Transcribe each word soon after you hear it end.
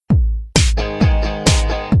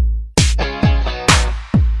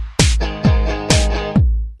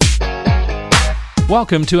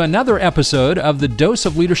Welcome to another episode of the Dose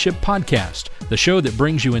of Leadership podcast, the show that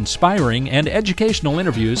brings you inspiring and educational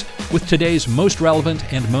interviews with today's most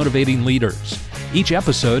relevant and motivating leaders. Each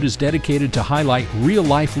episode is dedicated to highlight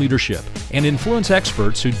real-life leadership and influence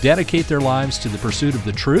experts who dedicate their lives to the pursuit of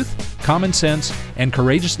the truth, common sense, and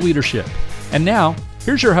courageous leadership. And now,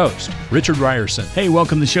 here's your host, Richard Ryerson. Hey,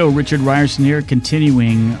 welcome to the show. Richard Ryerson here,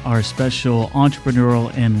 continuing our special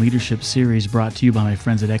entrepreneurial and leadership series brought to you by my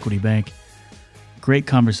friends at Equity Bank. Great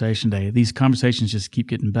conversation today. These conversations just keep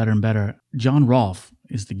getting better and better. John Rolfe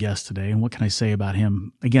is the guest today, and what can I say about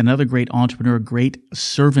him? Again, another great entrepreneur, great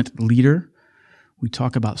servant leader. We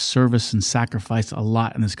talk about service and sacrifice a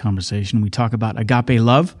lot in this conversation. We talk about agape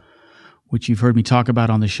love, which you've heard me talk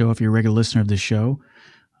about on the show if you're a regular listener of this show.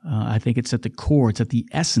 I think it's at the core, it's at the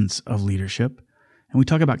essence of leadership. And we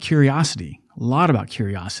talk about curiosity, a lot about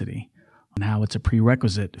curiosity, and how it's a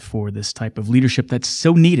prerequisite for this type of leadership that's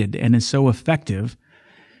so needed and is so effective.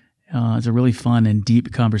 It's a really fun and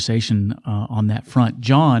deep conversation on that front.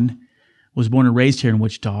 John was born and raised here in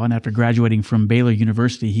Wichita, and after graduating from Baylor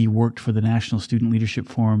University, he worked for the National Student Leadership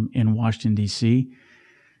Forum in Washington, D.C.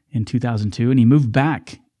 in 2002, and he moved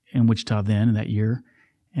back in Wichita then in that year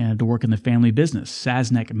and to work in the family business,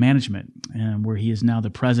 Sasnak Management, and where he is now the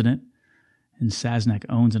president. And Sasnak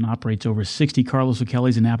owns and operates over 60 Carlos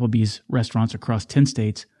O'Kelly's and Applebee's restaurants across 10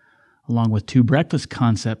 states, along with 2 breakfast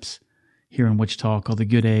concepts here in Wichita called The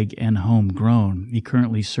Good Egg and Homegrown. He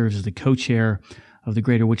currently serves as the co-chair of the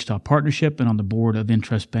Greater Wichita Partnership and on the board of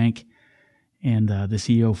Intrust Bank and the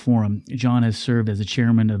CEO Forum. John has served as the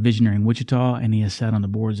chairman of Visioneering Wichita, and he has sat on the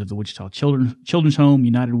boards of the Wichita Children's Home,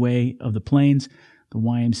 United Way of the Plains, the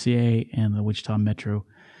YMCA, and the Wichita Metro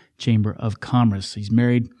Chamber of Commerce. He's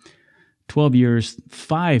married 12 years,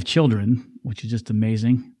 5 children, which is just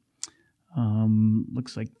amazing.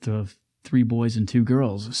 Looks like 3 boys and 2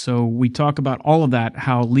 girls. So we talk about all of that,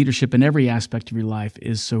 how leadership in every aspect of your life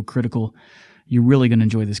is so critical. You're really going to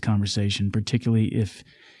enjoy this conversation, particularly if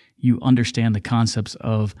you understand the concepts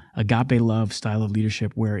of agape love style of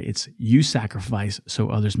leadership where it's you sacrifice so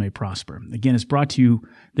others may prosper. Again,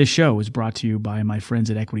 this show is brought to you by my friends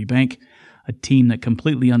at Equity Bank, a team that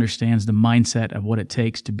completely understands the mindset of what it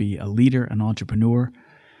takes to be a leader, an entrepreneur,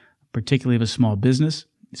 particularly of a small business.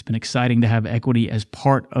 It's been exciting to have Equity as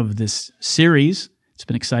part of this series. It's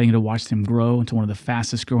been exciting to watch them grow into one of the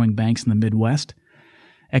fastest growing banks in the Midwest.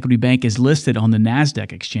 Equity Bank is listed on the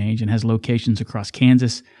NASDAQ exchange and has locations across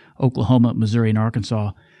Kansas, Oklahoma, Missouri, and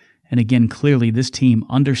Arkansas. And again, clearly, this team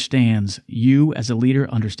understands you as a leader,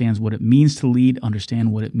 understands what it means to lead,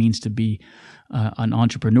 understand what it means to be an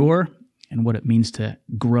entrepreneur, and what it means to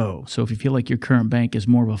grow. So if you feel like your current bank is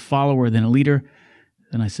more of a follower than a leader,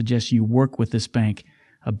 then I suggest you work with this bank,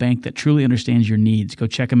 a bank that truly understands your needs. Go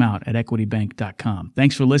check them out at equitybank.com.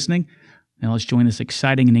 Thanks for listening. Now let's join this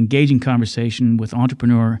exciting and engaging conversation with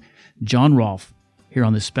entrepreneur John Rolfe here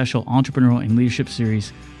on this special entrepreneurial and leadership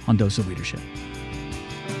series on Dose of Leadership.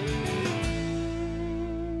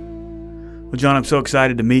 Well, John, I'm so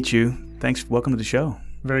excited to meet you. Thanks. Welcome to the show.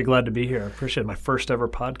 Very glad to be here. I appreciate it. My first ever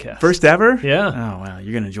podcast. First ever? Yeah. Oh, wow.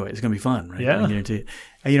 You're going to enjoy it. It's going to be fun, right? Yeah. I guarantee it.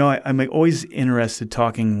 You know, I'm always interested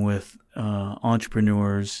talking with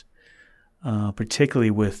entrepreneurs,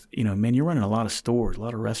 particularly with, man, you're running a lot of stores, a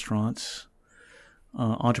lot of restaurants.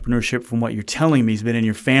 Entrepreneurship, from what you're telling me, has been in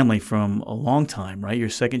your family from a long time, right? You're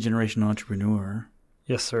a second-generation entrepreneur.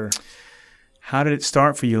 Yes, sir. How did it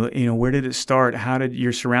start for you? Where did it start?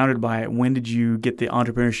 You're surrounded by it? When did you get the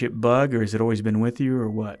entrepreneurship bug, or has it always been with you, or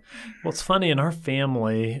what? Well, it's funny. In our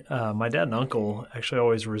family, my dad and uncle actually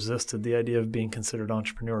always resisted the idea of being considered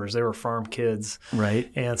entrepreneurs. They were farm kids,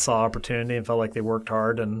 right? And saw opportunity and felt like they worked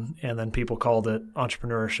hard, and then people called it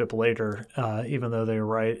entrepreneurship later, even though they were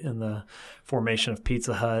right in the formation of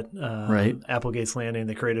Pizza Hut, right? Applegate's Landing.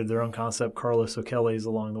 They created their own concept, Carlos O'Kelly's,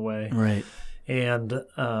 along the way, right? And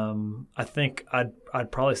I think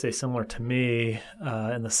I'd probably say similar to me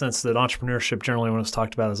in the sense that entrepreneurship generally, when it was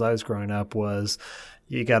talked about as I was growing up, was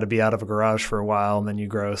you got to be out of a garage for a while and then you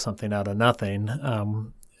grow something out of nothing.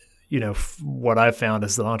 What I've found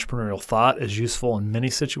is that entrepreneurial thought is useful in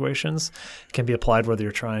many situations. It can be applied whether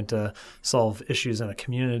you're trying to solve issues in a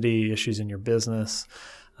community, issues in your business,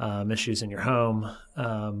 issues in your home.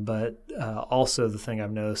 But also the thing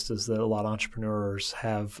I've noticed is that a lot of entrepreneurs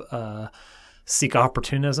seek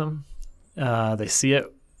opportunism. They see it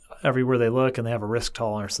everywhere they look, and they have a risk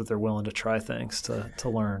tolerance that they're willing to try things to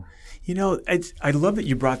learn. I love that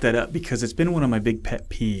you brought that up because it's been one of my big pet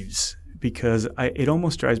peeves. Because it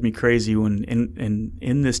almost drives me crazy when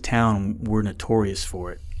in this town we're notorious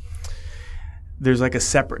for it. There's like a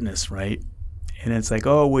separateness, right? And it's like,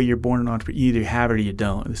 oh, well, you're born an entrepreneur. You either have it or you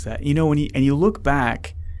don't. It's that. When you look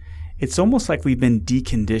back, it's almost like we've been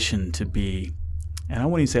deconditioned to be, and I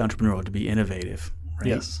wouldn't even say entrepreneurial, to be innovative. Right?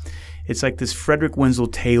 Yes. It's like this Frederick Winslow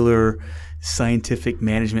Taylor scientific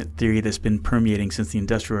management theory that's been permeating since the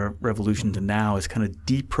Industrial Revolution to now has kind of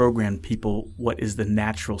deprogrammed people what is the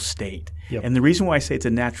natural state. Yep. And the reason why I say it's a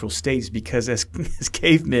natural state is because as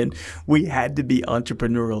cavemen, we had to be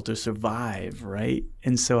entrepreneurial to survive, right?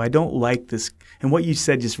 And so I don't like this. And what you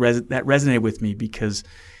said just that resonated with me because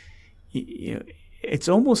it's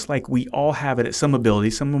almost like we all have it at some ability.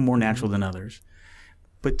 Some are more natural than others.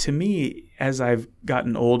 But to me, as I've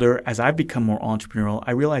gotten older, as I've become more entrepreneurial,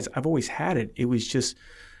 I realize I've always had it. It was just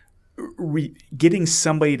getting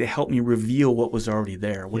somebody to help me reveal what was already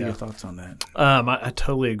there. What are your thoughts on that? I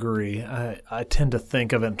totally agree. I tend to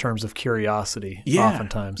think of it in terms of curiosity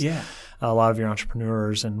oftentimes. Yeah. A lot of your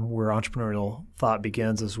entrepreneurs and where entrepreneurial thought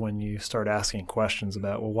begins is when you start asking questions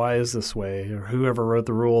about, well, why is this way? Or whoever wrote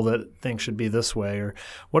the rule that things should be this way? Or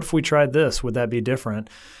what if we tried this? Would that be different?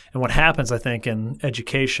 And what happens, I think, in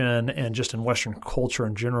education and just in Western culture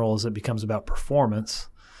in general is it becomes about performance.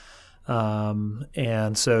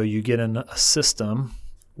 And so you get in a system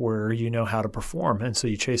where you know how to perform. And so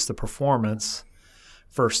you chase the performance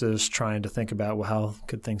versus trying to think about, well, how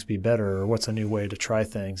could things be better or what's a new way to try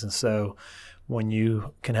things? And so when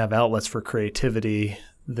you can have outlets for creativity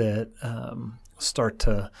that start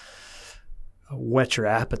to whet your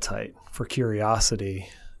appetite for curiosity,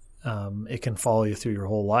 it can follow you through your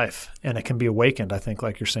whole life. And it can be awakened, I think,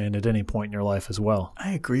 like you're saying, at any point in your life as well.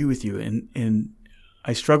 I agree with you. And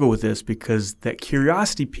I struggle with this because that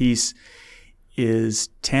curiosity piece is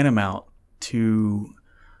tantamount to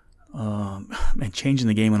changing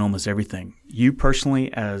the game on almost everything. You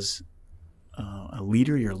personally as a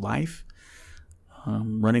leader, your life,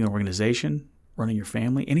 running an organization, running your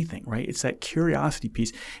family, anything, right? It's that curiosity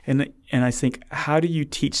piece. And I think, how do you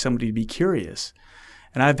teach somebody to be curious?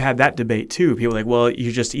 And I've had that debate too. People are like, well,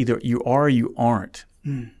 you're just either you are or you aren't.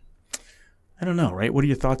 I don't know, right? What are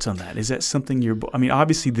your thoughts on that? Is that something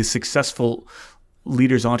obviously the successful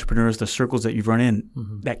leaders, entrepreneurs, the circles that you've run in,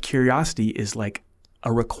 that curiosity is like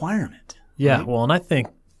a requirement. Yeah, right? well, and I think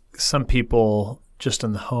some people just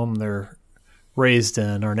in the home they're raised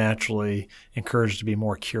in are naturally encouraged to be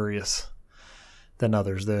more curious than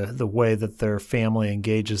others. The way that their family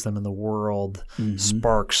engages them in the world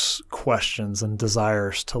sparks questions and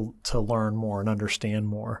desires to learn more and understand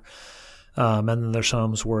more. And then there's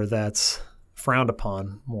homes where that's frowned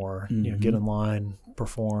upon more. Get in line,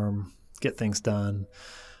 perform, get things done,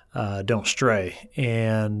 don't stray,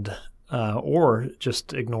 and or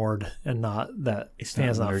just ignored and not that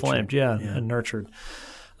stands not flamed, and nurtured.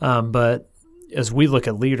 But as we look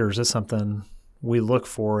at leaders, it's something we look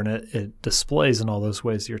for, and it displays in all those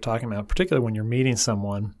ways that you're talking about, particularly when you're meeting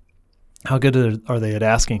someone. How good are they at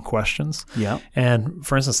asking questions? Yeah. And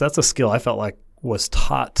for instance, that's a skill I felt like was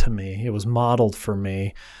taught to me. It was modeled for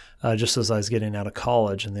me just as I was getting out of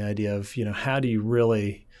college, and the idea of, how do you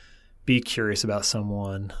really be curious about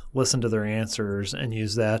someone, listen to their answers, and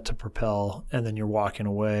use that to propel, and then you're walking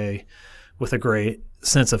away with a great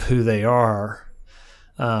sense of who they are.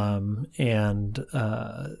 That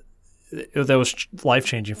was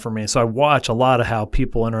life-changing for me. So I watch a lot of how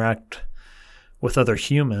people interact with other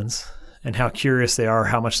humans and how curious they are,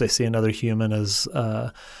 how much they see another human as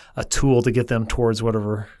a tool to get them towards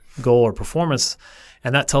whatever goal or performance.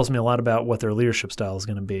 And that tells me a lot about what their leadership style is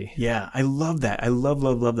going to be. Yeah, I love that. I love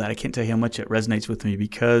that. I can't tell you how much it resonates with me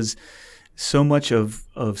because so much of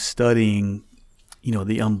studying,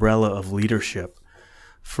 the umbrella of leadership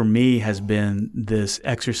for me has been this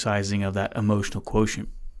exercising of that emotional quotient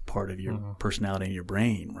part of your personality and your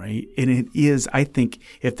brain, right? And it is, I think,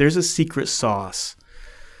 if there's a secret sauce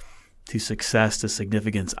to success, to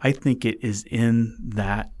significance, I think it is in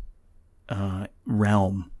that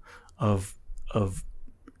realm of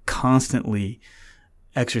constantly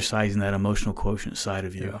exercising that emotional quotient side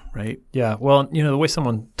of you, right? Yeah. Well, the way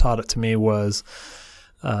someone taught it to me was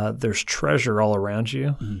there's treasure all around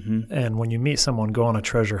you. And when you meet someone, go on a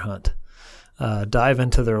treasure hunt. Dive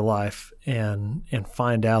into their life and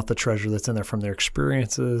find out the treasure that's in there from their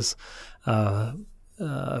experiences, from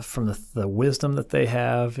the wisdom that they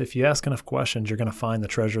have. If you ask enough questions, you're going to find the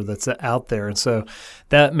treasure that's out there. And so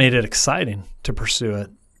that made it exciting to pursue it.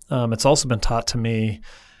 It's also been taught to me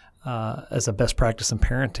as a best practice in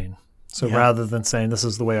parenting. So rather than saying this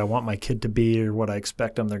is the way I want my kid to be or what I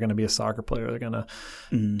expect them, they're going to be a soccer player, they're going to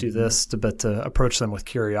do this, but to approach them with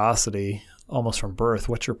curiosity almost from birth.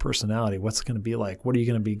 What's your personality? What's it going to be like? What are you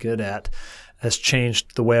going to be good at? Has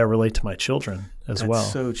changed the way I relate to my children as well.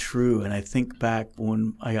 That's so true. And I think back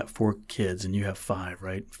when I got 4 kids and you have 5,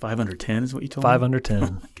 right? 5 under 10 is what you told me? 5 under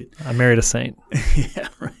 10. I married a saint. Yeah,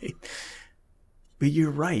 right. But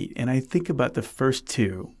you're right. And I think about the first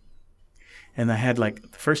 2. And I had like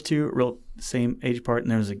the first 2 real same age apart,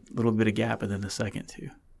 and there was a little bit of gap, and then the second 2.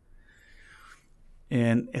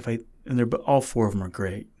 And they're all 4 of them are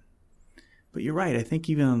great. But you're right. I think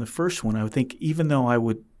even on the first one, I would think even though I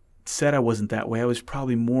said I wasn't that way, I was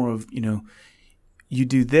probably more of, you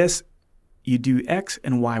do this, you do X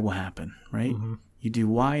and Y will happen, right? Mm-hmm. You do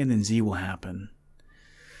Y and then Z will happen.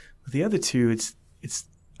 With the other 2,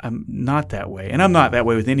 I'm not that way. And I'm not that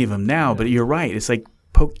way with any of them now, but you're right. It's like,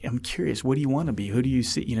 I'm curious, what do you want to be? Who do you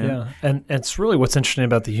see, Yeah, and it's really what's interesting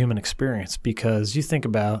about the human experience, because you think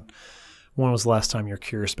about when was the last time you're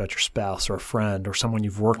curious about your spouse or a friend or someone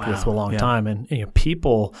you've worked with for a long time? And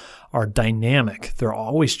people are dynamic. They're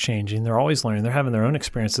always changing. They're always learning. They're having their own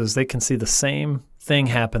experiences. They can see the same thing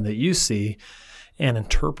happen that you see and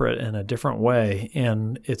interpret in a different way.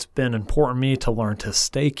 And it's been important to me to learn to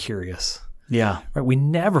stay curious. Yeah. Right. We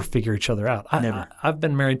never figure each other out. Never. I've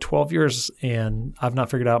been married 12 years and I've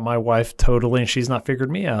not figured out my wife totally, and she's not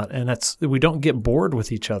figured me out. And we don't get bored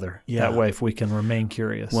with each other that way if we can remain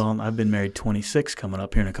curious. Well, I've been married 26 coming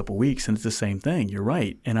up here in a couple of weeks, and it's the same thing. You're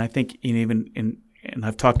right. And I think and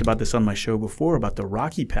I've talked about this on my show before about the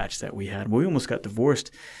rocky patch that we had. We almost got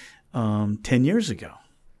divorced 10 years ago.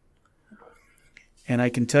 And I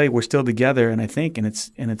can tell you we're still together, and I think, and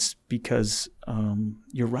it's because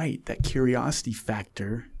you're right, that curiosity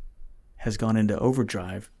factor has gone into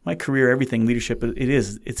overdrive. My career, everything, leadership,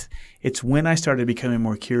 it's when I started becoming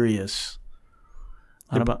more curious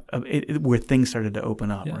where things started to open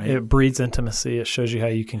up, right? It breeds intimacy. It shows you how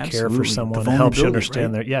you can care for someone. It helps you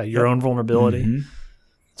understand your own vulnerability. Mm-hmm.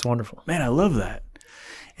 It's wonderful. Man, I love that.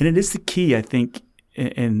 And it is the key, I think,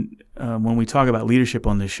 and when we talk about leadership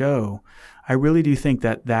on the show, I really do think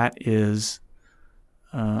that is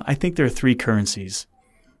I think there are 3 currencies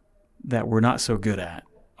that we're not so good at: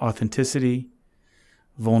 authenticity,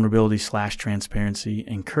 vulnerability / transparency,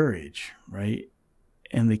 and courage, right?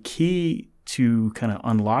 And the key to kind of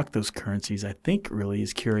unlock those currencies, I think, really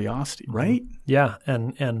is curiosity, right? Yeah,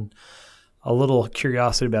 and a little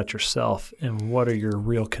curiosity about yourself and what are your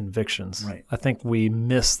real convictions. Right. I think we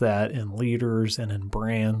miss that in leaders and in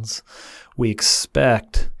brands. We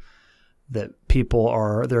expect that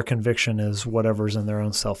their conviction is whatever's in their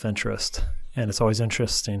own self-interest. And it's always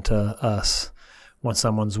interesting to us when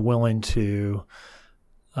someone's willing to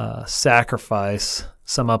sacrifice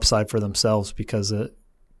some upside for themselves because it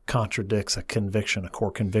contradicts a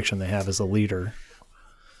core conviction they have as a leader.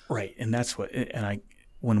 Right. And that's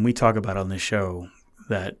when we talk about on this show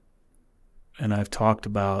and I've talked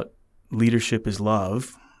about leadership is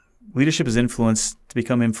love. Leadership is influence. To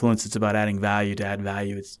become influence, it's about adding value. To add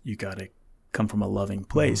value, you got to come from a loving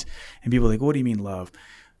place. Mm-hmm. And people are like, what do you mean love?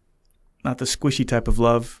 Not the squishy type of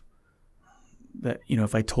love that,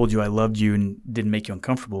 if I told you I loved you and didn't make you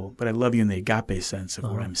uncomfortable, but I love you in the agape sense of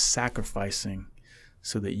where I'm sacrificing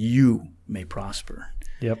so that you may prosper.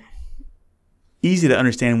 Yep. Easy to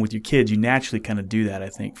understand with your kids. You naturally kind of do that, I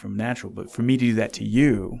think, from natural. But for me to do that to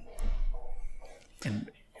you, and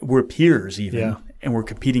we're peers even, and we're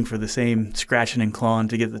competing for the same scratching and clawing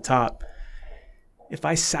to get to the top. If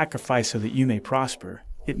I sacrifice so that you may prosper,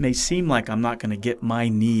 it may seem like I'm not going to get my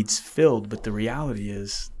needs filled, but the reality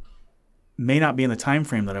is, may not be in the time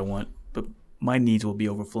frame that I want, but my needs will be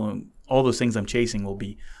overflowing. All those things I'm chasing will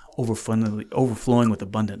be overflowing with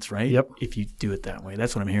abundance, right? Yep. If you do it that way.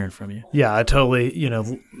 That's what I'm hearing from you. Yeah, I totally,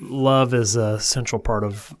 love is a central part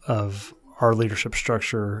of our leadership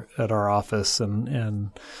structure at our office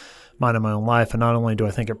and mine in my own life. And not only do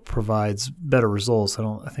I think it provides better results,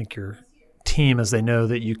 I think your team, as they know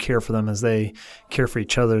that you care for them, as they care for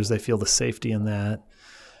each other, as they feel the safety in that,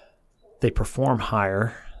 they perform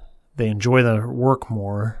higher, they enjoy their work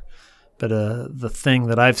more. But the thing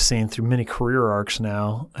that I've seen through many career arcs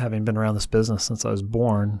now, having been around this business since I was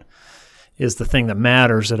born, is the thing that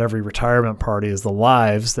matters at every retirement party is the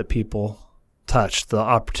lives that people touched, the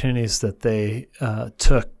opportunities that they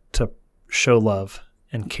took to show love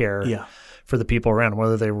and care for the people around,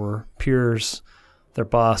 whether they were peers, their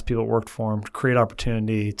boss, people that worked for them, to create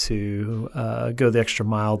opportunity to go the extra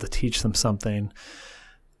mile to teach them something.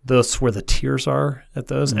 That's where the tears are at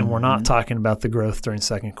those. And we're not talking about the growth during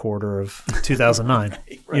second quarter of 2009,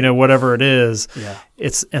 right. Whatever it is. Yeah.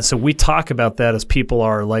 And so we talk about that as people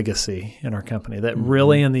are legacy in our company, that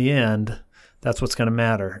really in the end, that's what's going to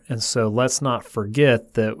matter. And so let's not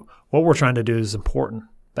forget that what we're trying to do is important,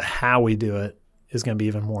 but how we do it is going to be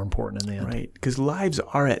even more important in the end. Right, because lives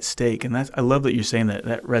are at stake, and I love that you're saying that.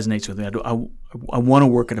 That resonates with me. I want to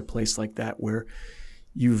work at a place like that where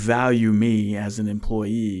you value me as an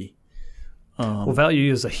employee. Value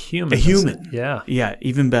you as a human. A human. Yeah. Yeah,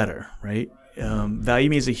 even better, right? Value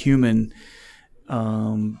me as a human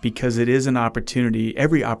because it is an opportunity,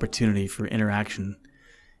 every opportunity for interaction,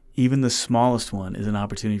 even the smallest one, is an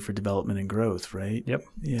opportunity for development and growth, right? Yep.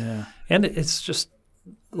 Yeah. And it's just,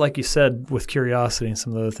 like you said, with curiosity and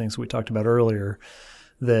some of the other things we talked about earlier,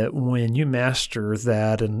 that when you master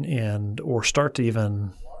that or start to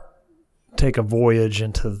even take a voyage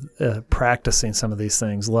into practicing some of these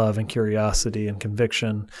things, love and curiosity and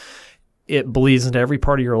conviction, it bleeds into every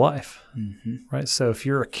part of your life, right? So if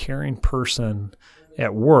you're a caring person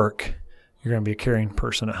at work, you're going to be a caring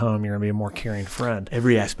person at home. You're going to be a more caring friend.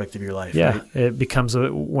 Every aspect of your life, yeah, right? It becomes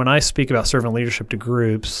when I speak about servant leadership to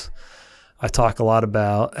groups, I talk a lot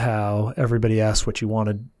about how everybody asks what do you want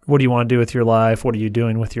to do with your life? What are you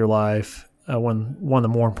doing with your life? When one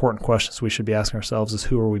of the more important questions we should be asking ourselves is,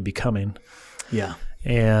 who are we becoming? Yeah.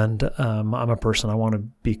 And I'm a person, I want to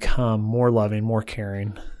become more loving, more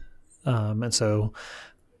caring. And so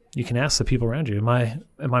you can ask the people around you, am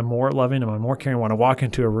I more loving? Am I more caring? When I walk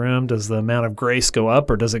into a room, does the amount of grace go up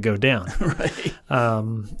or does it go down? Right.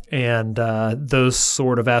 And those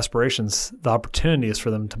sort of aspirations, the opportunity is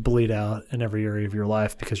for them to bleed out in every area of your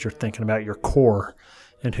life because you're thinking about your core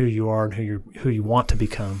and who you are and who you want to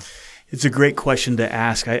become. It's a great question to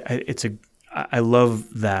ask. I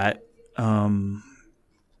love that.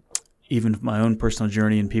 Even my own personal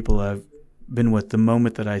journey and people I've been with, the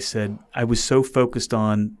moment that I said I was so focused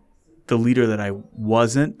on the leader that I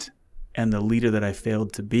wasn't and the leader that I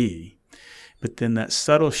failed to be. But then that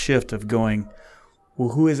subtle shift of going, well,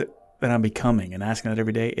 who is it that I'm becoming, and asking that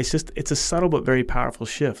every day, it's a subtle but very powerful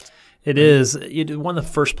shift. It is. One of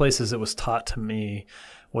the first places it was taught to me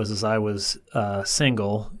was as I was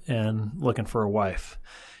single and looking for a wife.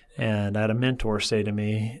 And I had a mentor say to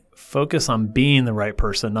me, focus on being the right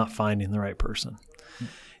person, not finding the right person.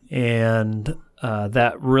 And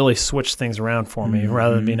that really switched things around for me.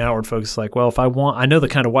 Rather than being outward focused, like, well, I know the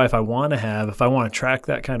kind of wife I want to have. If I want to attract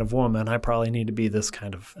that kind of woman, I probably need to be this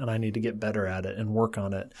kind of, and I need to get better at it and work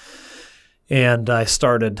on it. And I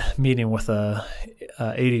started meeting with a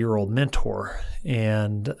 80-year-old mentor.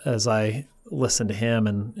 And as I listened to him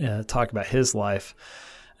and talk about his life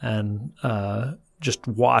and just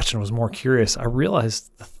watched and was more curious, I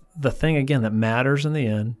realized the thing, again, that matters in the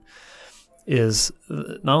end is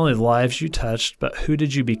not only the lives you touched, but who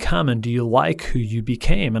did you become, and do you like who you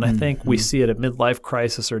became? And I think we see it at midlife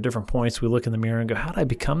crisis or different points. We look in the mirror and go, how did I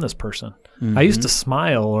become this person? I used to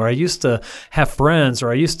smile, or I used to have friends, or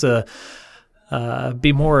I used to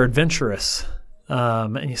be more adventurous.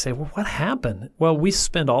 And you say, well, what happened? Well, we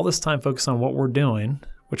spend all this time focused on what we're doing,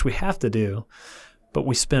 which we have to do, but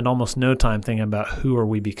we spend almost no time thinking about who are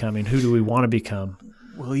we becoming? Who do we want to become?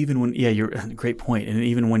 Well, even when, you're a great point. And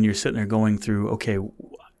even when you're sitting there going through, okay,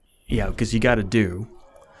 because you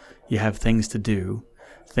have things to do,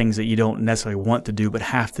 things that you don't necessarily want to do, but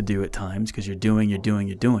have to do at times because you're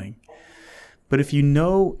doing. But if you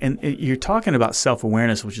know, and you're talking about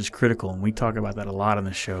self-awareness, which is critical, and we talk about that a lot on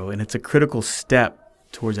the show, and it's a critical step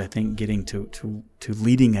towards, I think, getting to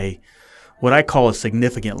leading what I call a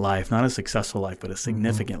significant life, not a successful life, but a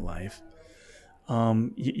significant life.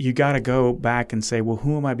 You got to go back and say, well,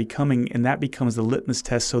 who am I becoming? And that becomes the litmus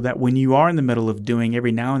test, so that when you are in the middle of doing,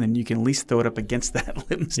 every now and then you can at least throw it up against that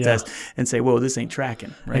litmus test and say, whoa, this ain't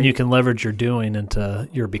tracking. Right? And you can leverage your doing into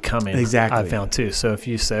your becoming. Exactly. I found too. So if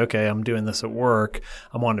you say, okay, I'm doing this at work,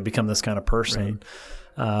 I want to become this kind of person.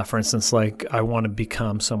 Right. For instance, like I want to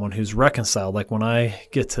become someone who's reconciled. Like when I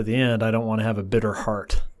get to the end, I don't want to have a bitter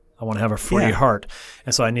heart. I want to have a free heart.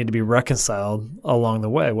 And so I need to be reconciled along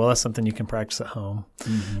the way. Well, that's something you can practice at home,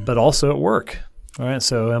 but also at work. All right.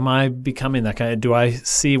 So am I becoming that kind of, do I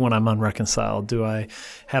see when I'm unreconciled? Do I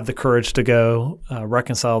have the courage to go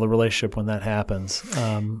reconcile the relationship when that happens?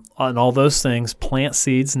 And all those things, plant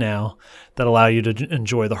seeds now that allow you to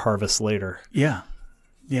enjoy the harvest later. Yeah.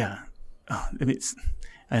 Yeah.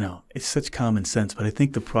 I know it's such common sense, but I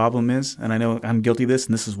think the problem is, and I know I'm guilty of this,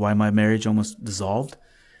 and this is why my marriage almost dissolved.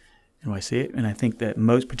 And I see it, and I think that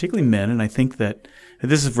most, particularly men, and I think that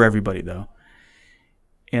this is for everybody though,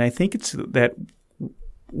 and I think it's that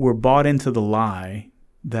we're bought into the lie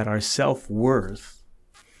that our self-worth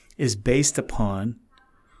is based upon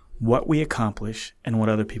what we accomplish and what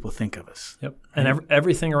other people think of us. Yep. And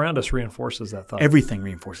everything around us reinforces that thought. Everything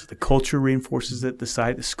reinforces it. The culture reinforces it,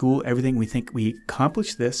 the school, everything. We think we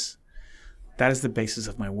accomplish this, that is the basis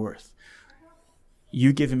of my worth.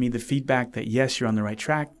 you giving me the feedback that, yes, you're on the right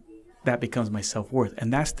track, that becomes my self-worth.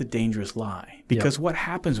 And that's the dangerous lie. Because what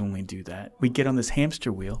happens when we do that? We get on this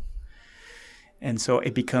hamster wheel. And so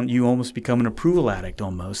you almost become an approval addict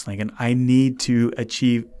almost. Like, and I need to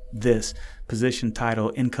achieve this position,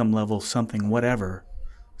 title, income level, something, whatever,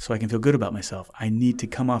 so I can feel good about myself. I need to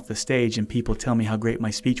come off the stage and people tell me how great my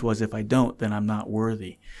speech was. If I don't, then I'm not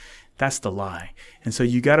worthy. That's the lie. And so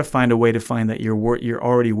you got to find a way to find that you're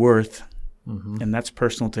already worth, and that's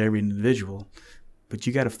personal to every individual. But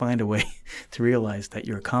you got to find a way to realize that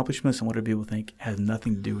your accomplishments and what other people think has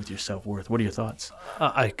nothing to do with your self-worth. What are your thoughts?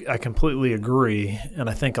 I completely agree. And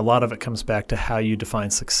I think a lot of it comes back to how you define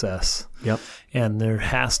success. Yep. And there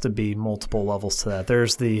has to be multiple levels to that.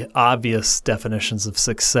 There's the obvious definitions of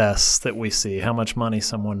success that we see, how much money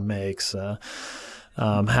someone makes,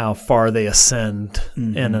 how far they ascend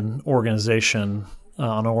in an organization,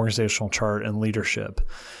 on an organizational chart and leadership.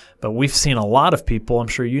 But we've seen a lot of people, I'm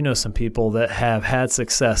sure you know some people, that have had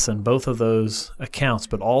success in both of those accounts,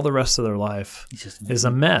 but all the rest of their life is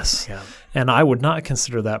a mess. Yeah. And I would not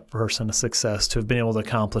consider that person a success to have been able to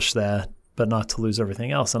accomplish that, but not to lose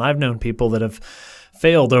everything else. And I've known people that have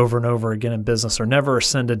failed over and over again in business or never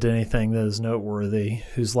ascended to anything that is noteworthy,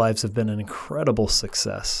 whose lives have been an incredible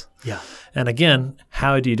success. Yeah. And again,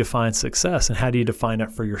 how do you define success and how do you define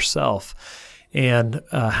it for yourself? And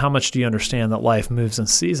how much do you understand that life moves in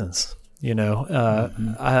seasons? You know,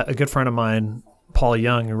 a good friend of mine, Paul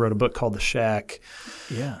Young, who wrote a book called The Shack.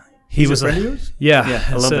 Yeah. He was a friend of yours? Yeah.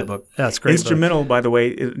 I love that book. That's great. Instrumental, by the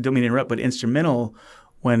way, don't mean to interrupt, but instrumental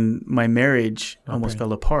when my marriage almost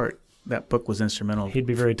fell apart. That book was instrumental. He'd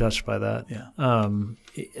be very touched by that. Yeah.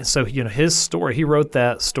 So, you know, his story, he wrote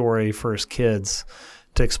that story for his kids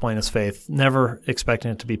to explain his faith, never expecting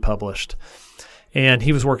it to be published. And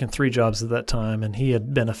he was working 3 jobs at that time, and he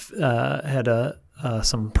had been had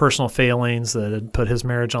some personal failings that had put his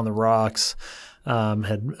marriage on the rocks,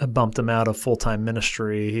 had bumped him out of full-time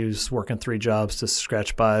ministry. He was working 3 jobs to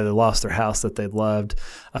scratch by. They lost their house that they'd loved.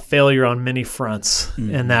 A failure on many fronts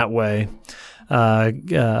in that way,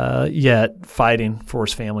 yet fighting for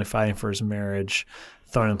his family, fighting for his marriage,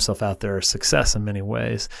 throwing himself out there, a success in many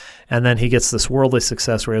ways. And then he gets this worldly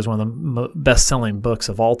success where he has one of the best-selling books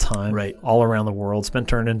of all time, all around the world. It's been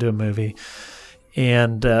turned into a movie.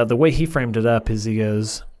 And the way he framed it up is he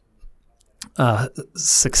goes,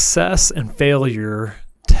 success and failure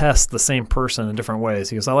test the same person in different ways.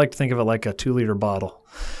 He goes, I like to think of it like a 2-liter bottle.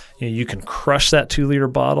 You can crush that 2-liter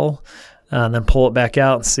bottle and then pull it back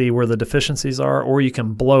out and see where the deficiencies are, or you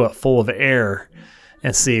can blow it full of air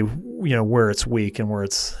and see, you know, where it's weak and where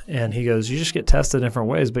it's. And he goes, you just get tested in different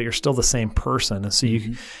ways, but you're still the same person. And so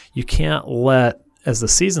you can't let, as the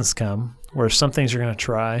seasons come, where some things you're going to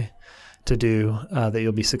try to do that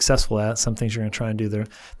you'll be successful at, some things you're going to try and do there,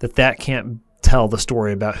 that can't tell the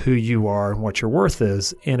story about who you are and what your worth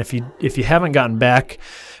is. And if you haven't gotten back,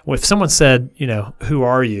 if someone said, you know, who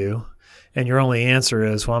are you? And your only answer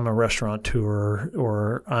is, well, I'm a restaurateur,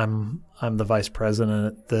 or I'm the vice president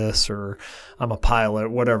at this, or I'm a pilot,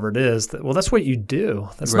 whatever it is. Well, that's what you do.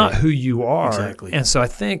 That's not who you are. Exactly. And so I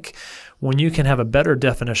think when you can have a better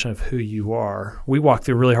definition of who you are, we walked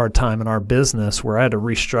through a really hard time in our business where I had to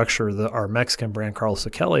restructure our Mexican brand, Carlos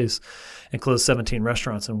O'Kelly's, and close 17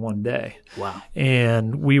 restaurants in one day. Wow.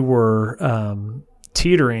 And we were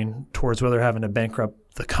teetering towards whether having to bankrupt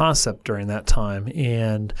the concept during that time.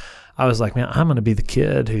 And I was like, man, I'm going to be the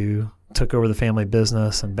kid who took over the family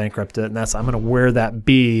business and bankrupted it. And I'm going to wear that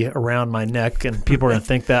B around my neck, and people are going to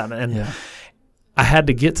think that. And I had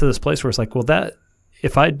to get to this place where it's like, well,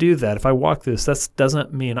 if I do that, if I walk this, that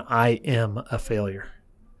doesn't mean I am a failure.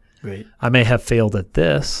 Right. I may have failed at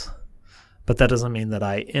this, but that doesn't mean that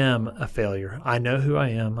I am a failure. I know who I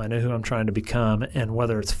am. I know who I'm trying to become. And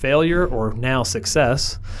whether it's failure or now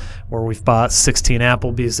success, where we've bought 16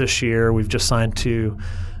 Applebee's this year, we've just signed 2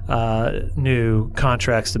 new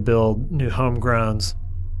contracts to build new homegrowns,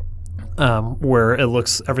 where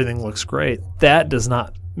everything looks great. That does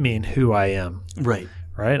not mean who I am. Right.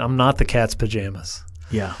 I'm not the cat's pajamas.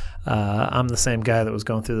 Yeah. I'm the same guy that was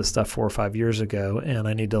going through this stuff 4 or 5 years ago, and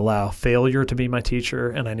I need to allow failure to be my teacher,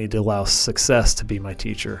 and I need to allow success to be my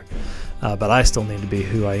teacher. But I still need to be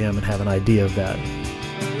who I am and have an idea of that.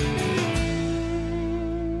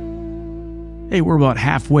 Hey, we're about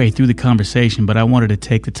halfway through the conversation, but I wanted to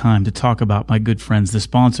take the time to talk about my good friends, the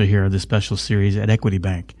sponsor here of this special series at Equity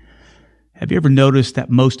Bank. Have you ever noticed that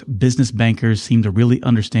most business bankers seem to really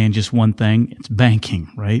understand just one thing? It's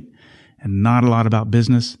banking, right? And not a lot about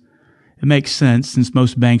business. It makes sense since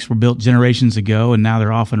most banks were built generations ago and now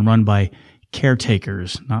they're often run by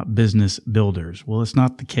caretakers, not business builders. Well, it's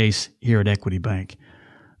not the case here at Equity Bank.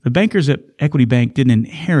 The bankers at Equity Bank didn't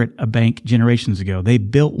inherit a bank generations ago. They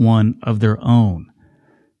built one of their own.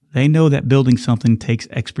 They know that building something takes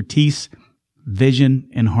expertise, vision,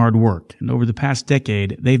 and hard work. And over the past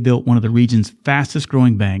decade, they've built one of the region's fastest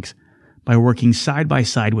growing banks by working side by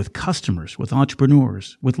side with customers, with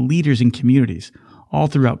entrepreneurs, with leaders in communities, all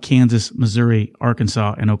throughout Kansas, Missouri,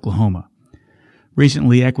 Arkansas, and Oklahoma.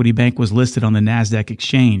 Recently, Equity Bank was listed on the NASDAQ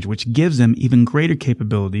exchange, which gives them even greater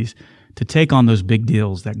capabilities to take on those big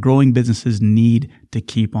deals that growing businesses need to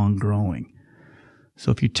keep on growing.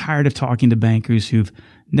 So if you're tired of talking to bankers who've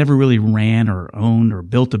never really ran or owned or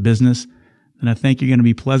built a business, then I think you're going to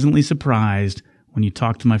be pleasantly surprised when you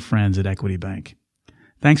talk to my friends at Equity Bank.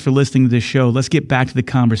 Thanks for listening to this show. Let's get back to the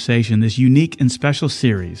conversation, this unique and special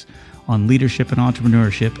series on leadership and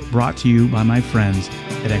entrepreneurship brought to you by my friends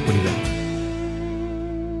at Equity Bank.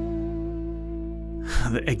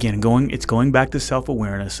 Again, it's going back to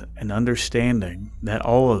self-awareness and understanding that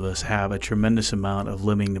all of us have a tremendous amount of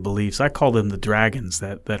limiting beliefs. I call them the dragons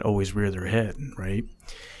that always rear their head, right?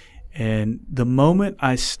 And the moment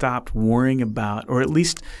I stopped worrying about, or at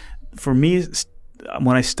least for me,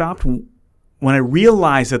 when I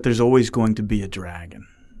realized that there's always going to be a dragon,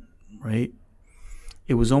 right?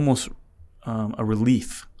 It was almost a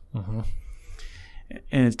relief. Mm-hmm.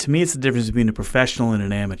 And to me, it's the difference between a professional and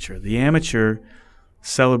an amateur. The amateur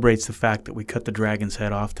celebrates the fact that we cut the dragon's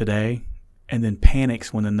head off today and then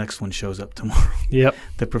panics when the next one shows up tomorrow. Yep.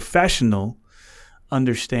 The professional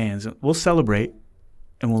understands. We'll celebrate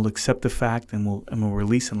and we'll accept the fact and we'll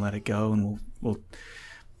release and let it go, and we'll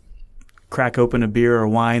crack open a beer or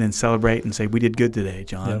wine and celebrate and say, we did good today,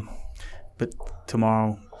 John. Yep. But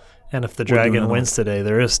tomorrow. And if the dragon wins today,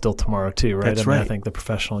 there is still tomorrow too, right? That's right. I think the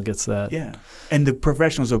professional gets that. Yeah. And the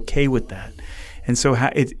professional is okay with that. And so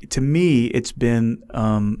to me, it's been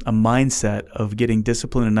a mindset of getting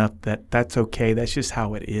disciplined enough that that's okay. That's just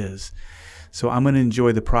how it is. So I'm going to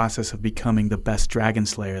enjoy the process of becoming the best dragon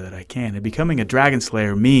slayer that I can. And becoming a dragon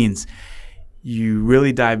slayer means you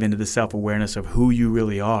really dive into the self-awareness of who you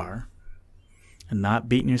really are and not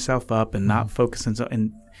beating yourself up and not focusing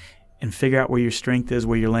and figure out where your strength is,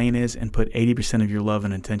 where your lane is, and put 80% of your love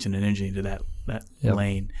and attention and energy into that Yep.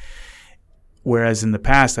 lane. Whereas in the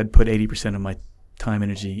past, I'd put 80% of my time,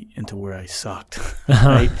 energy into where I sucked,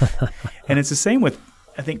 right? And it's the same with,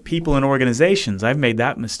 I think, people in organizations. I've made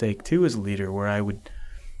that mistake too as a leader, where I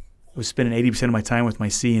was spending 80% of my time with my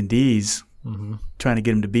C and Ds, trying to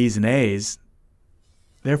get them to Bs and As,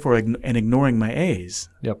 therefore and ignoring my As.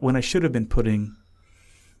 Yep. When I should have been putting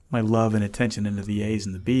my love and attention into the A's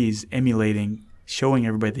and the B's, emulating, showing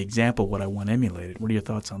everybody the example of what I want emulated. What are your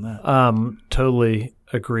thoughts on that? Totally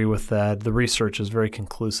agree with that. The research is very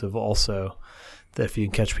conclusive also that if you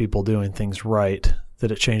can catch people doing things right,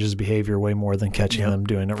 that it changes behavior way more than catching them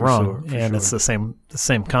doing it wrong. It's the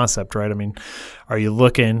same concept, right? I mean, are you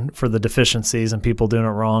looking for the deficiencies and people doing it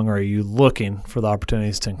wrong, or are you looking for the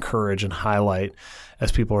opportunities to encourage and highlight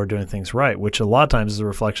as people are doing things right, which a lot of times is a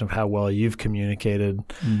reflection of how well you've communicated,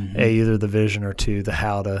 either the vision or two, the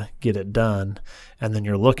how to get it done, and then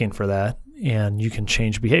you're looking for that. And you can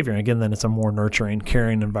change behavior. And again, then it's a more nurturing,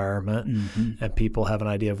 caring environment, and people have an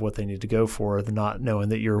idea of what they need to go for, not knowing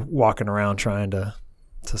that you're walking around trying to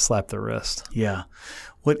slap their wrist. Yeah.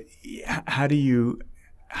 How do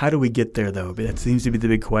we get there, though? That seems to be the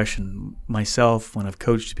big question. Myself, when I've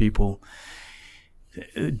coached people,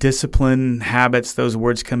 discipline, habits, those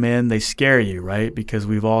words come in, they scare you, right? Because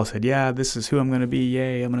we've all said, yeah, this is who I'm going to be.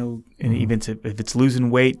 Yay, I'm going to. And even if it's losing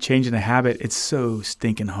weight, changing a habit, it's so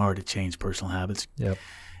stinking hard to change personal habits. Yep.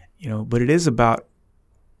 But it is about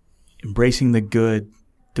embracing the good,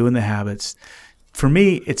 doing the habits. For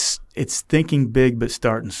me, it's thinking big but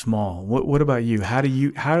starting small. What about you?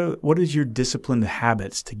 What is your disciplined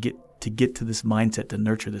habits to get to this mindset, to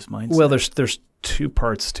nurture this mindset? Well, there's two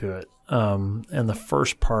parts to it. And the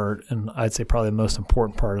first part, and I'd say probably the most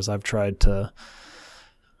important part, as I've tried to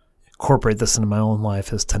incorporate this into my own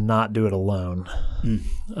life, is to not do it alone.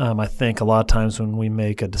 I think a lot of times when we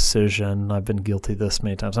make a decision, I've been guilty of this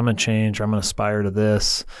many times, I'm going to change, or I'm going to aspire to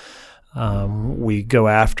this. We go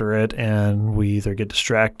after it and we either get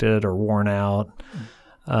distracted or worn out.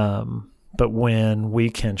 But when we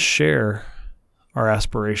can share our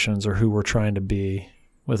aspirations or who we're trying to be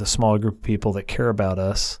with a small group of people that care about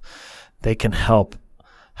us, they can help.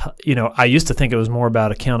 I used to think it was more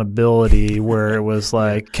about accountability, where it was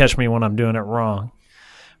like, catch me when I'm doing it wrong.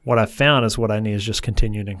 What I found is what I need is just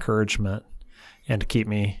continued encouragement and to keep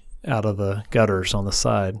me out of the gutters on the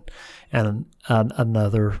side. And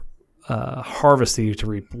another harvest that you to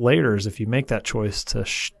reap later is if you make that choice to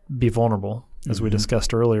be vulnerable as we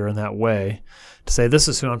discussed earlier, in that way, to say, this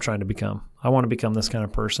is who I'm trying to become. I want to become this kind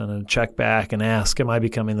of person, and check back and ask, am I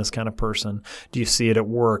becoming this kind of person? Do you see it at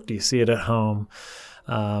work? Do you see it at home?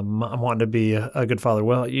 I'm wanting to be a good father.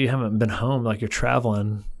 Well, you haven't been home, like you're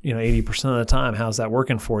traveling, 80% of the time. How's that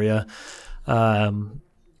working for you?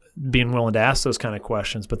 Being willing to ask those kind of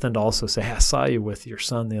questions, but then to also say, hey, I saw you with your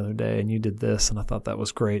son the other day and you did this, and I thought that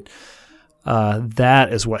was great.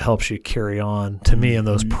 That is what helps you carry on, to me, in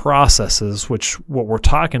those processes, which what we're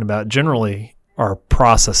talking about generally are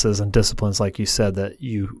processes and disciplines, like you said, that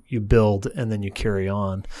you build and then you carry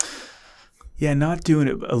on. Yeah, not doing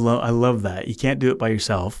it alone. I love that. You can't do it by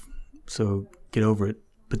yourself, so get over it.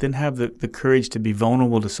 But then have the courage to be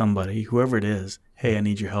vulnerable to somebody, whoever it is. Hey, I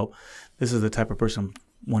need your help. This is the type of person I'm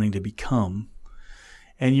wanting to become.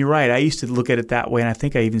 And you're right. I used to look at it that way, and I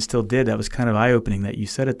think I even still did. That was kind of eye-opening that you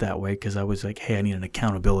said it that way, because I was like, hey, I need an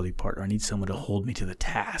accountability partner. I need someone to hold me to the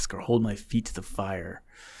task or hold my feet to the fire.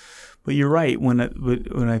 But you're right. When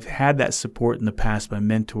I've had that support in the past by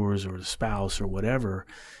mentors or a spouse or whatever,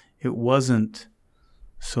 it wasn't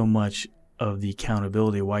so much of the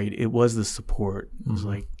accountability. Why it was the support. It was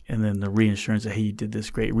like, and then the reassurance that, hey, you did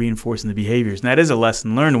this great, reinforcing the behaviors. And that is a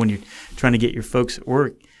lesson learned when you're trying to get your folks at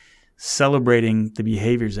work, celebrating the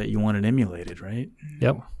behaviors that you wanted emulated, right?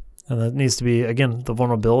 Yep. And that needs to be, again, the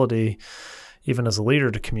vulnerability, even as a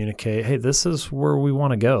leader, to communicate, hey, this is where we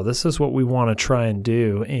want to go. This is what we want to try and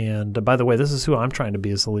do. And by the way, this is who I'm trying to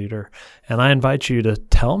be as a leader. And I invite you to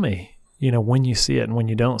tell me, when you see it and when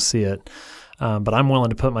you don't see it. But I'm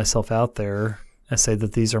willing to put myself out there and say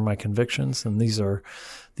that these are my convictions, and these are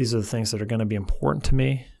the things that are going to be important to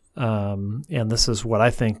me. And this is what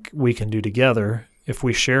I think we can do together if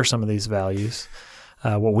we share some of these values,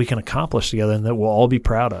 what we can accomplish together, and that we'll all be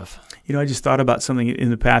proud of. I just thought about something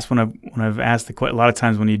in the past when I've asked a lot of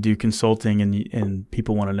times when you do consulting and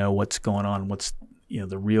people want to know what's going on, what's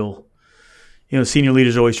the real. Senior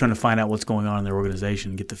leaders are always trying to find out what's going on in their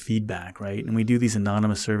organization and get the feedback, right? And we do these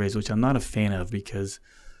anonymous surveys, which I'm not a fan of, because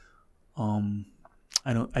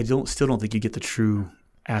I still don't think you get the true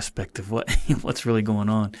aspect of what's really going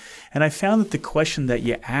on. And I found that the question that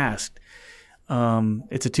you asked,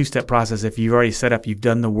 it's a two-step process. If you've already set up, you've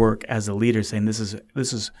done the work as a leader, saying this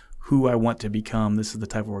is who I want to become, this is the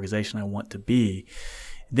type of organization I want to be.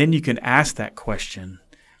 Then you can ask that question: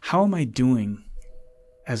 how am I doing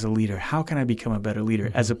as a leader? How can I become a better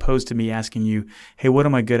leader? As opposed to me asking you, hey, what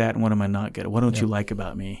am I good at and what am I not good at? What don't you like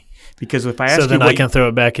about me? Because if I ask you, then I can throw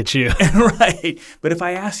it back at you. Right. But if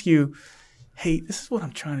I ask you, hey, this is what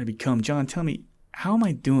I'm trying to become, John, tell me, how am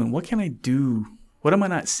I doing? What can I do? What am I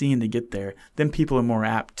not seeing to get there? Then people are more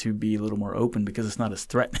apt to be a little more open, because it's not as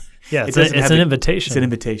threat. Yeah, it's an invitation. It's an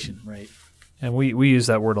invitation, right? And we use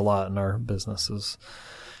that word a lot in our businesses.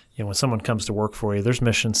 When someone comes to work for you, there's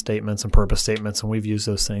mission statements and purpose statements, and we've used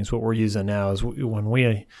those things. What we're using now is when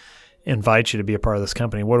we invite you to be a part of this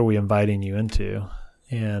company, what are we inviting you into?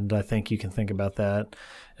 And I think you can think about that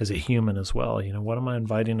as a human as well. What am I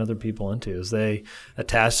inviting other people into as they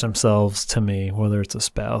attach themselves to me, whether it's a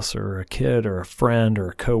spouse or a kid or a friend or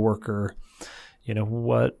a coworker?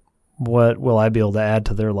 What will I be able to add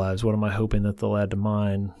to their lives? What am I hoping that they'll add to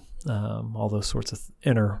mine? All those sorts of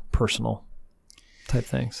interpersonal type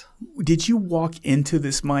things. Did you walk into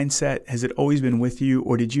this mindset? Has it always been with you,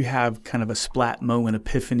 or did you have kind of a splat moment,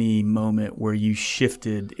 epiphany moment where you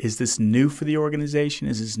shifted? Is this new for the organization?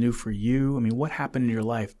 Is this new for you? I mean, what happened in your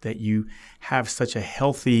life that you have such a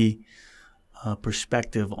healthy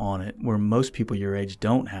perspective on it, where most people your age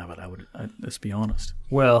don't have it? Let's be honest.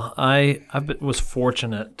 Well, I was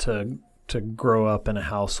fortunate to grow up in a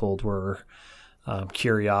household where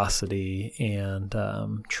curiosity and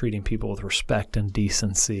treating people with respect and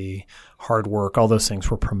decency, hard work, all those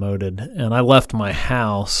things were promoted. And I left my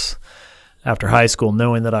house after high school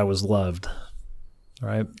knowing that I was loved,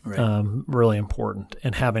 right? Really important,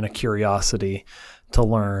 and having a curiosity to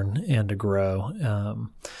learn and to grow.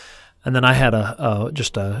 And then I had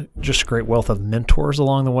just a great wealth of mentors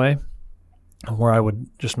along the way, where I would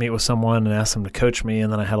just meet with someone and ask them to coach me.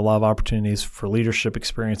 And then I had a lot of opportunities for leadership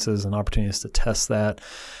experiences and opportunities to test that.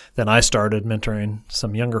 Then I started mentoring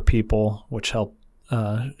some younger people, which helped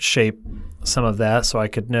shape some of that, so I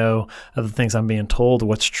could know of the things I'm being told,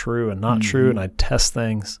 what's true and not true, and I'd test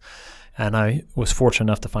things. And I was fortunate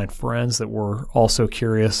enough to find friends that were also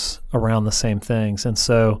curious around the same things. And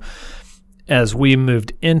so as we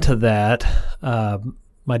moved into that,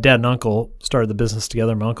 my dad and uncle started the business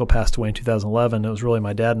together. My uncle passed away in 2011. It was really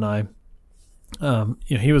my dad and I.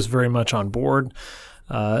 He was very much on board.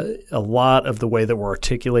 a lot of the way that we're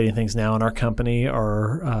articulating things now in our company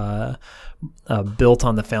are built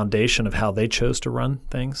on the foundation of how they chose to run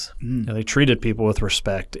things. You know, they treated people with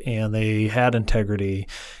respect, and they had integrity,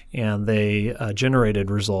 and they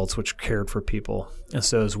generated results which cared for people. And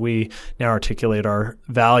so as we now articulate our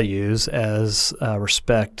values as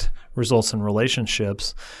respect, results, and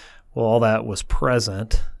relationships, well, all that was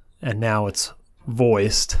present, and now it's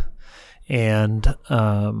voiced, and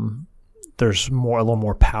there's a little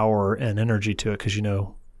more power and energy to it because you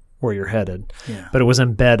know where you're headed. Yeah. But it was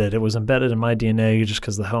embedded. It was embedded in my DNA just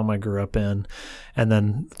because of the home I grew up in. And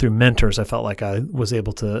then through mentors, I felt like I was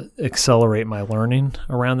able to accelerate my learning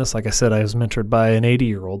around this. Like I said, I was mentored by an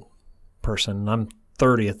 80-year-old person, and I'm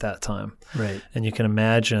 30 at that time. Right. And you can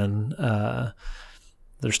imagine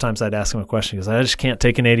there's times I'd ask him a question because I just can't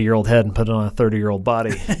take an 80-year-old head and put it on a 30-year-old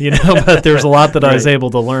body, you know, but there's a lot that I was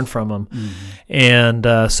able to learn from him.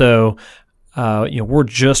 And so we're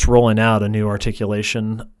just rolling out a new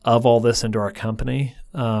articulation of all this into our company,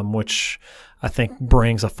 which I think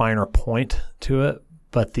brings a finer point to it.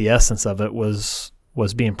 But the essence of it was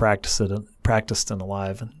being practiced and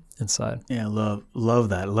alive inside. Yeah, love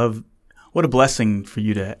that. What a blessing for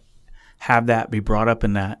you to have that be brought up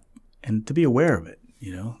in that and to be aware of it.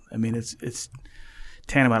 You know, I mean, it's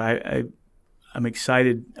tantamount. I'm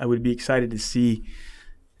excited. I would be excited to see,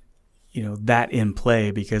 you know, that in play,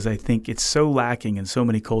 because I think it's so lacking in so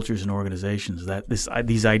many cultures and organizations that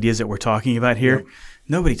these ideas that we're talking about here,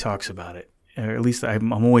 nobody talks about it. Or at least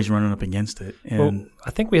I'm always running up against it. And I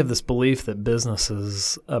think we have this belief that business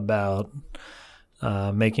is about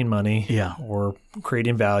making money, or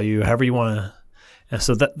creating value, however you want to. And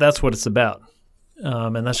so that's what it's about.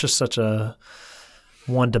 And that's just such a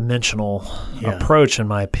one-dimensional approach, in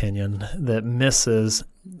my opinion, that misses.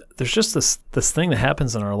 There's just this thing that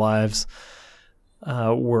happens in our lives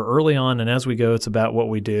where early on and as we go, it's about what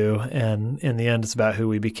we do, and in the end, it's about who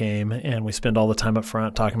we became, and we spend all the time up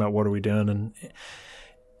front talking about what are we doing,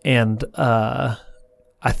 and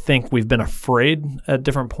I think we've been afraid at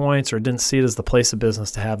different points or didn't see it as the place of business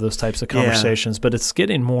to have those types of conversations, but it's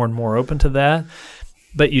getting more and more open to that.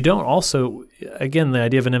 But you don't also, again, the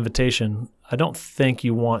idea of an invitation, I don't think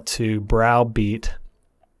you want to browbeat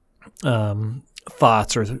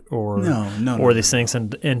thoughts or these things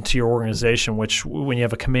into your organization, which when you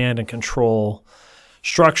have a command and control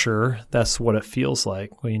structure, that's what it feels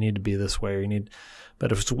like. Well, you need to be this way, or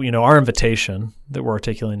but if our invitation that we're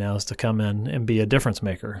articulating now is to come in and be a difference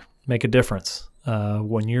maker, make a difference.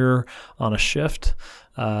 When you're on a shift,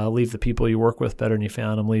 leave the people you work with better than you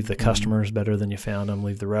found them, leave the customers better than you found them,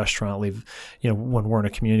 leave the restaurant, when we're in a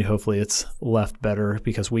community, hopefully it's left better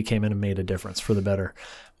because we came in and made a difference for the better.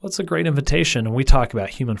 Well, it's a great invitation, and we talk about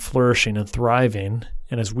human flourishing and thriving,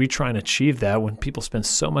 and as we try and achieve that, when people spend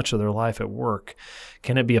so much of their life at work,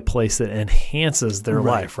 can it be a place that enhances their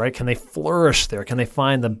life, right? Can they flourish there? Can they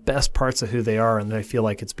find the best parts of who they are and they feel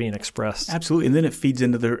like it's being expressed? Absolutely, and then it feeds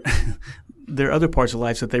into their other parts of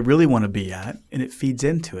life that they really want to be at, and it feeds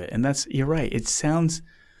into it. And you're right. It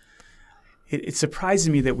surprises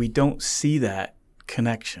me that we don't see that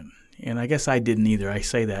connection. And I guess I didn't either. I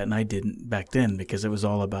say that, and I didn't back then because it was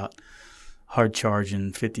all about hard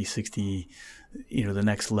charging 50, 60, the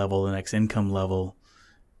next level, the next income level.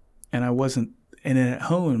 And I wasn't. And then at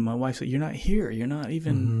home, my wife said, "You're not here. You're not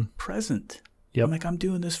even present." Yep. I'm like, "I'm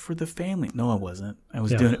doing this for the family." No, I wasn't. I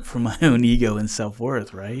was doing it for my own ego and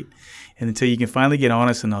self-worth, right? And until you can finally get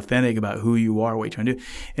honest and authentic about who you are, what you're trying to do.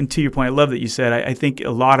 And to your point, I love that you said, I think a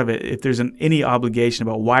lot of it, if there's any obligation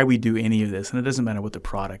about why we do any of this, and it doesn't matter what the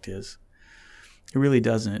product is, it really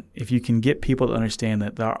doesn't. If you can get people to understand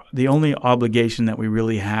that the only obligation that we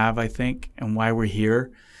really have, I think, and why we're here,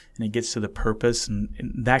 and it gets to the purpose, and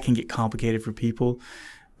that can get complicated for people.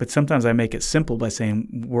 But sometimes I make it simple by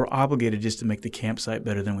saying we're obligated just to make the campsite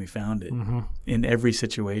better than we found it in every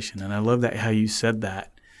situation. And I love that how you said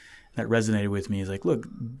that. That resonated with me. Is like, look,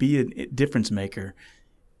 be a difference maker.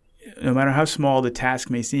 No matter how small the task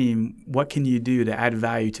may seem, what can you do to add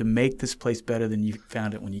value to make this place better than you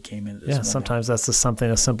found it when you came into this? Yeah, sometimes that's just something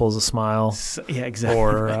as simple as a smile. Yeah, exactly.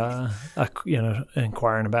 Or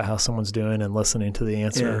inquiring about how someone's doing and listening to the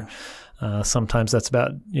answer. Yeah. Sometimes that's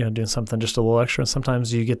about doing something just a little extra, and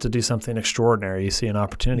sometimes you get to do something extraordinary. You see an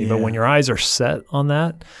opportunity, but when your eyes are set on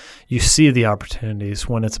that, you see the opportunities.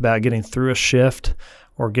 When it's about getting through a shift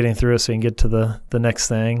or getting through it so you can get to the next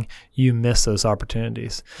thing, you miss those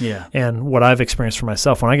opportunities. Yeah. And what I've experienced for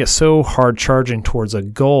myself, when I get so hard charging towards a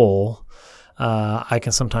goal, I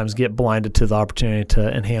can sometimes get blinded to the opportunity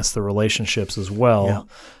to enhance the relationships as well,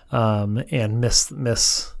 and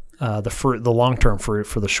miss the long-term fruit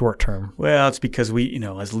for the short term? Well, it's because we,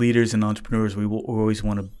 as leaders and entrepreneurs, we're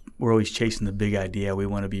always chasing the big idea. We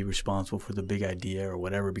want to be responsible for the big idea or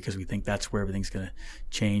whatever because we think that's where everything's going to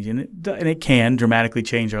change, and it can dramatically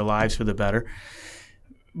change our lives for the better.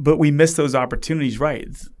 But we miss those opportunities, right?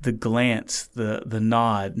 The glance, the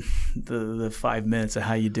nod, the 5 minutes of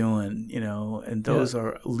how you doing, and those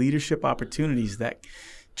are leadership opportunities that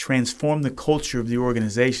transform the culture of the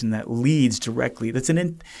organization that leads directly. It's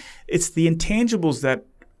the intangibles that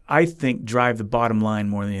I think drive the bottom line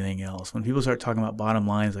more than anything else. When people start talking about bottom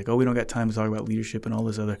lines, like, oh, we don't got time to talk about leadership and all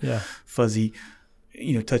this other fuzzy,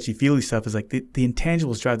 touchy-feely stuff, is like the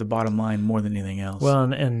intangibles drive the bottom line more than anything else. Well,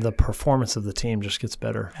 and the performance of the team just gets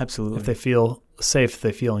better. Absolutely. If they feel safe, if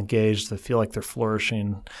they feel engaged, they feel like they're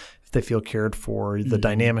flourishing, if they feel cared for, the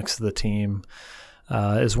dynamics of the team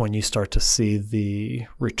is when you start to see the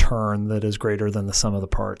return that is greater than the sum of the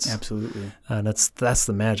parts. Absolutely. And that's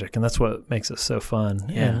the magic, and that's what makes it so fun.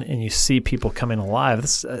 Yeah. And you see people coming alive.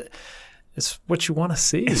 It's what you want to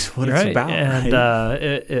see. It's what right? it's about. And right?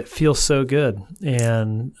 It feels so good,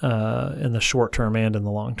 and in the short term and in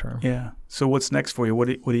the long term. Yeah. So what's next for you? What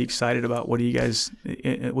are you excited about? What are you guys?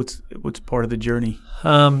 What's part of the journey?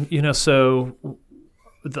 So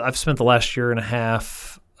I've spent the last year and a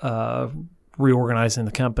half reorganizing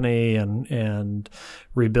the company and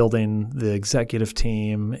rebuilding the executive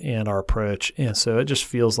team and our approach, and so it just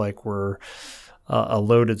feels like we're a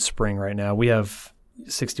loaded spring right now. We have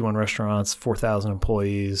 61 restaurants, 4,000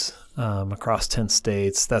 employees across 10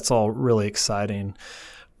 states. That's all really exciting.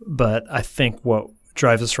 But I think what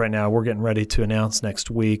drives us right now, we're getting ready to announce next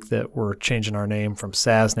week that we're changing our name from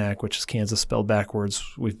SASNAC, which is Kansas spelled backwards.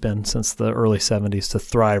 We've been since the early 70s, to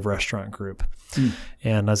Thrive Restaurant Group.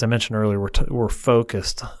 And as I mentioned earlier, we're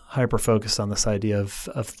focused, hyper-focused on this idea of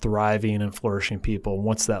thriving and flourishing people. And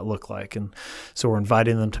what's that look like? And so we're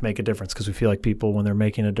inviting them to make a difference because we feel like people, when they're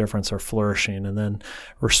making a difference, are flourishing. And then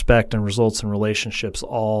respect and results and relationships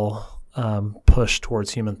all push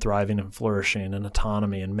towards human thriving and flourishing and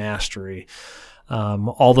autonomy and mastery.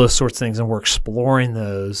 All those sorts of things, and we're exploring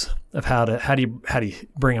those of how do you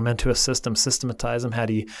bring them into a system, systematize them, how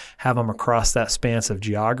do you have them across that span of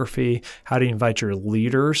geography, how do you invite your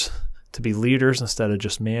leaders to be leaders instead of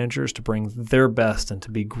just managers, to bring their best and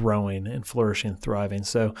to be growing and flourishing and thriving.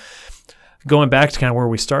 So going back to kind of where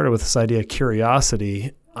we started with this idea of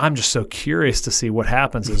curiosity, I'm just so curious to see what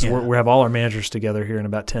happens as we have all our managers together here in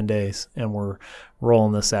about 10 days, and we're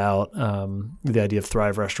rolling this out, the idea of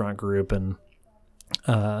Thrive Restaurant Group, and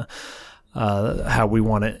how we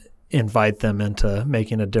want to invite them into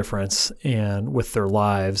making a difference and with their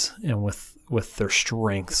lives and with their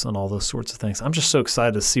strengths and all those sorts of things. I'm just so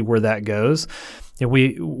excited to see where that goes. And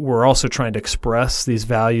we're also trying to express these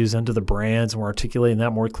values into the brands, and we're articulating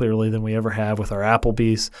that more clearly than we ever have with our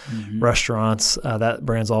Applebee's restaurants. That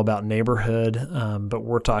brand's all about neighborhood, but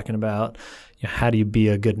we're talking about how do you be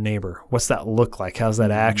a good neighbor? What's that look like? How's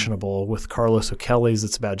that actionable? With Carlos O'Kelly's,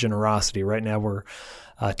 it's about generosity. Right now, we're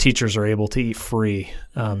teachers are able to eat free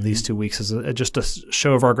these 2 weeks as just a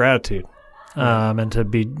show of our gratitude, and to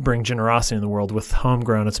bring generosity in the world. With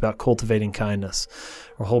Homegrown, it's about cultivating kindness.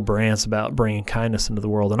 Our whole brand's about bringing kindness into the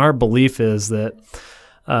world. And our belief is that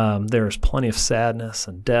there's plenty of sadness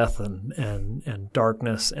and death and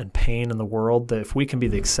darkness and pain in the world, that if we can be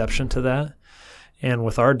the exception to that, and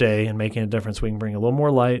with our day and making a difference, we can bring a little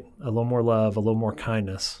more light, a little more love, a little more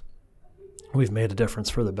kindness, we've made a difference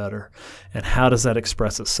for the better. And how does that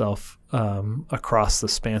express itself across the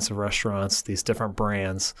span of restaurants, these different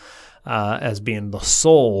brands, as being the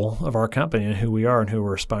soul of our company and who we are and who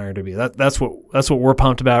we're aspiring to be? That's what we're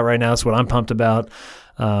pumped about right now. That's what I'm pumped about.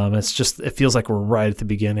 It feels like we're right at the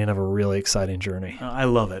beginning of a really exciting journey. I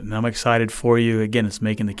love it, and I'm excited for you. Again, it's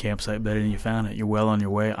making the campsite better than you found it. You're well on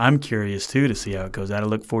your way. I'm curious, too, to see how it goes. I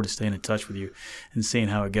look forward to staying in touch with you and seeing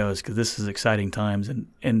how it goes, because this is exciting times,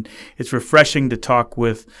 and it's refreshing to talk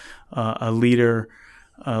with a leader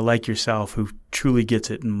like yourself who truly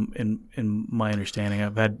gets it in my understanding.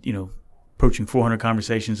 I've had, approaching 400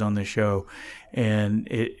 conversations on this show, and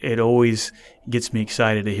it always gets me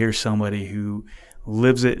excited to hear somebody who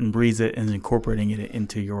lives it and breathes it and is incorporating it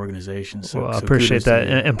into your organization. So, I appreciate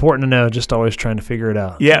that. Important to know, just always trying to figure it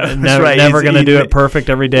out. Yeah, that's right. Never going to do it perfect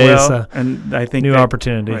every day. Well, and I think new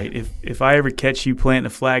opportunity. Right. If I ever catch you planting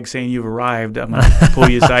a flag saying you've arrived, I'm going to pull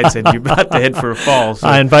you aside and say you're about to head for a fall. So.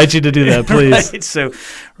 I invite you to do that, please. Right. So,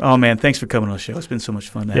 man, thanks for coming on the show. It's been so much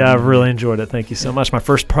fun. I've really enjoyed it. Thank you so much. My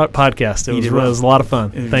first podcast. It was a lot of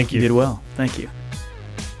fun. Thank you. You did well. Thank you.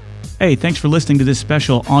 Hey, thanks for listening to this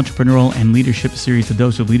special entrepreneurial and leadership series, The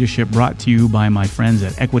Dose of Leadership, brought to you by my friends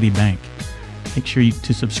at Equity Bank. Make sure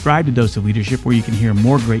to subscribe to Dose of Leadership, where you can hear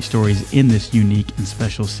more great stories in this unique and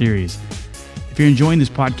special series. If you're enjoying this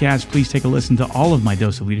podcast, please take a listen to all of my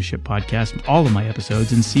Dose of Leadership podcasts, all of my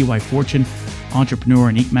episodes, and see why Fortune, Entrepreneur,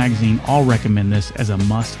 and Inc. Magazine all recommend this as a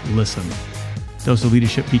must-listen. Dose of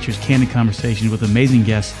Leadership features candid conversations with amazing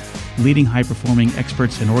guests, leading high-performing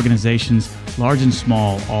experts and organizations, large and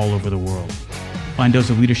small, all over the world. Find Dose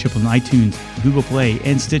of Leadership on iTunes, Google Play,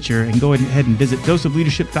 and Stitcher, and go ahead and visit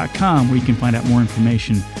doseofleadership.com, where you can find out more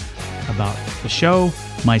information about the show,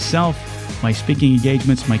 myself, my speaking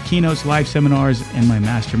engagements, my keynotes, live seminars, and my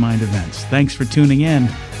mastermind events. Thanks for tuning in, and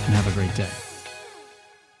have a great day.